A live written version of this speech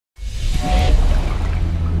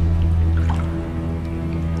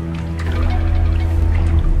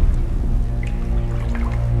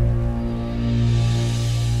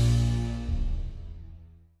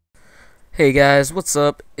Hey guys, what's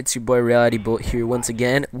up? It's your boy RealityBullet here once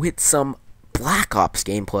again with some Black Ops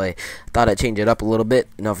gameplay. Thought I'd change it up a little bit,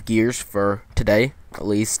 enough gears for today, at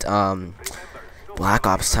least. Black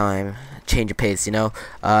Ops time, change of pace, you know.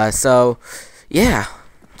 Yeah.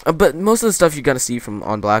 But most of the stuff you're gonna see from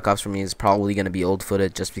on Black Ops from me is probably gonna be old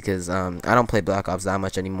footage, just because I don't play Black Ops that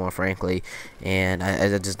much anymore, frankly, and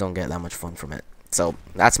I just don't get that much fun from it. So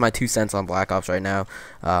that's my 2 cents on Black Ops right now.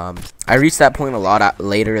 I reached that point a lot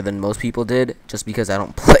later than most people did, just because I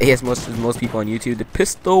don't play as much as most people on YouTube. The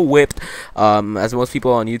pistol whipped as most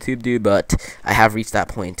people on YouTube do, but I have reached that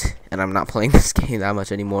point, and I'm not playing this game that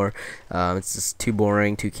much anymore. It's just too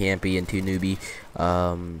boring, too campy, and too newbie.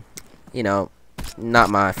 You know, not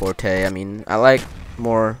my forte. I mean, I like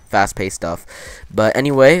more fast-paced stuff, but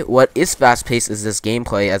anyway, what is fast-paced is this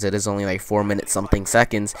gameplay, as it is only like 4 minutes something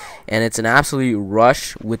seconds, and it's an absolute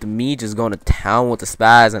rush with me just going to town with the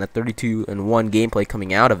SPAS and a 32-1 gameplay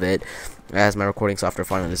coming out of it, as my recording software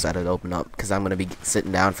finally decided to open up, because I'm going to be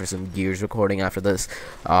sitting down for some Gears recording after this.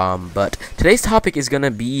 But today's topic is going to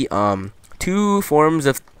be two forms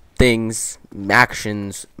of things,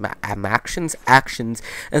 actions,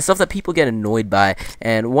 and stuff that people get annoyed by,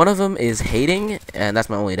 and one of them is hating, and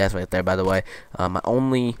that's my only death right there, by the way. My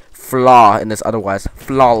only flaw in this otherwise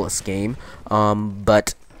flawless game.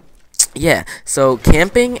 But yeah, so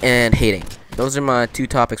camping and hating, those are my two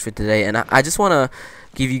topics for today, and I just want to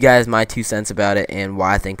give you guys my 2 cents about it and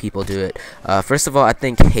why I think people do it. First of all, I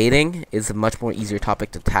think hating is a much more easier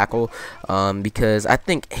topic to tackle, because I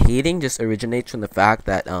think hating just originates from the fact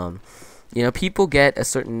that you know, people get a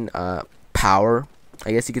certain power,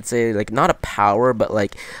 I guess you could say, like, not a power, but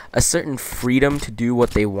like a certain freedom to do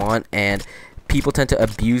what they want, and people tend to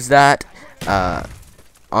abuse that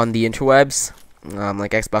on the interwebs.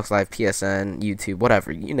 Like Xbox Live, PSN, YouTube,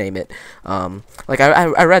 whatever, you name it. Like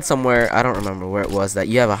I read somewhere, I don't remember where it was, that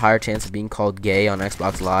you have a higher chance of being called gay on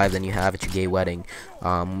Xbox Live than you have at your gay wedding,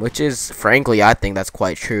 which is, frankly, I think that's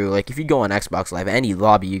quite true. Like, if you go on Xbox Live, any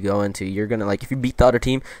lobby you go into, you're gonna, like, if you beat the other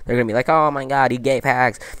team, they're gonna be like, oh my god, you gay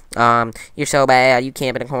fags, you're so bad, you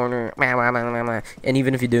camp in a corner, and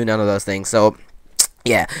even if you do none of those things. So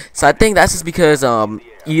yeah, so I think that's just because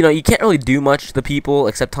you know, you can't really do much to the people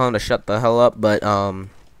except tell them to shut the hell up, but you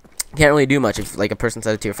can't really do much. If like a person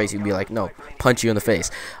said it to your face, you'd be like, no, punch you in the face.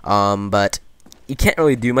 But you can't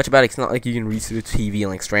really do much about it. It's not like you can reach through the TV and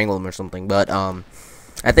like strangle them or something. But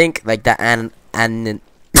I think like that and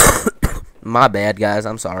my bad, guys,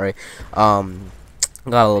 I'm sorry. Got a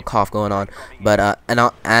little cough going on, but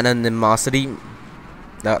anonymosity,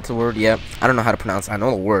 that's the word. Yeah, I don't know how to pronounce it. I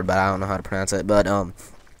know the word, but I don't know how to pronounce it. But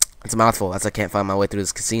it's a mouthful, as I can't find my way through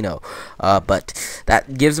this casino. But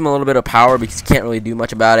that gives him a little bit of power, because you can't really do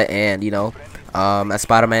much about it. And you know, as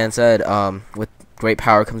Spider-Man said, with great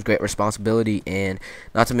power comes great responsibility. And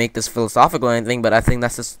not to make this philosophical or anything, but I think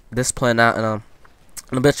that's just this playing out in a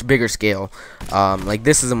much bigger scale. Like,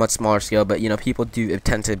 this is a much smaller scale, but you know, people do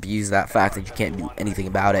tend to abuse that fact that you can't do anything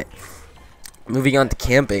about it. Moving on to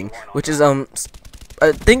camping, which is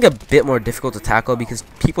I think a bit more difficult to tackle, because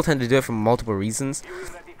people tend to do it for multiple reasons.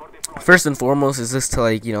 First and foremost is just to,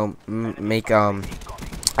 like, you know, make I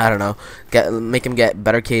don't know, make them get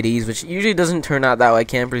better KDs, which usually doesn't turn out that way.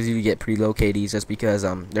 Campers usually get pretty low KDs just because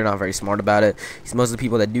they're not very smart about it. Most of the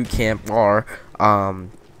people that do camp are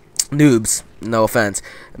noobs, no offense,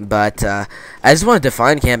 but I just want to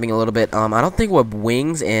define camping a little bit. I don't think what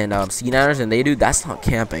Wings and C9ers and they do, that's not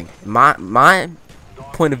camping. My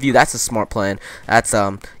point of view, that's a smart plan. That's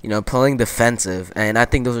you know, playing defensive, and I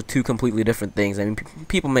think those are two completely different things. I mean,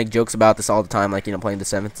 people make jokes about this all the time, like, you know, playing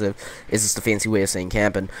defensive is just a fancy way of saying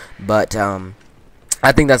camping, but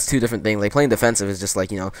I think that's two different things. Like, playing defensive is just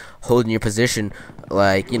like, you know, holding your position,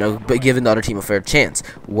 like, you know, but giving the other team a fair chance,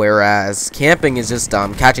 whereas camping is just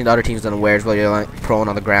catching the other team's unawares while you're like prone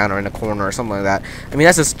on the ground or in a corner or something like that. I mean,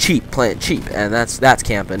 that's just playing cheap, and that's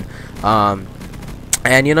camping.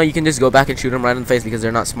 And you know, you can just go back and shoot them right in the face because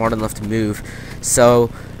they're not smart enough to move. So,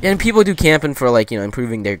 and people do camping for, like, you know,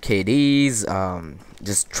 improving their KDs,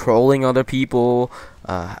 just trolling other people.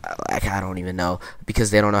 Like, I don't even know, because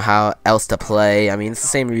they don't know how else to play. I mean, it's the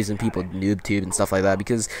same reason people noob tube and stuff like that,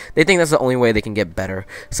 because they think that's the only way they can get better.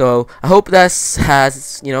 So I hope this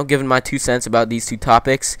has, you know, given my 2 cents about these two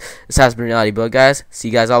topics. This has been RealityBullet, guys. See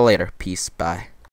you guys all later. Peace. Bye.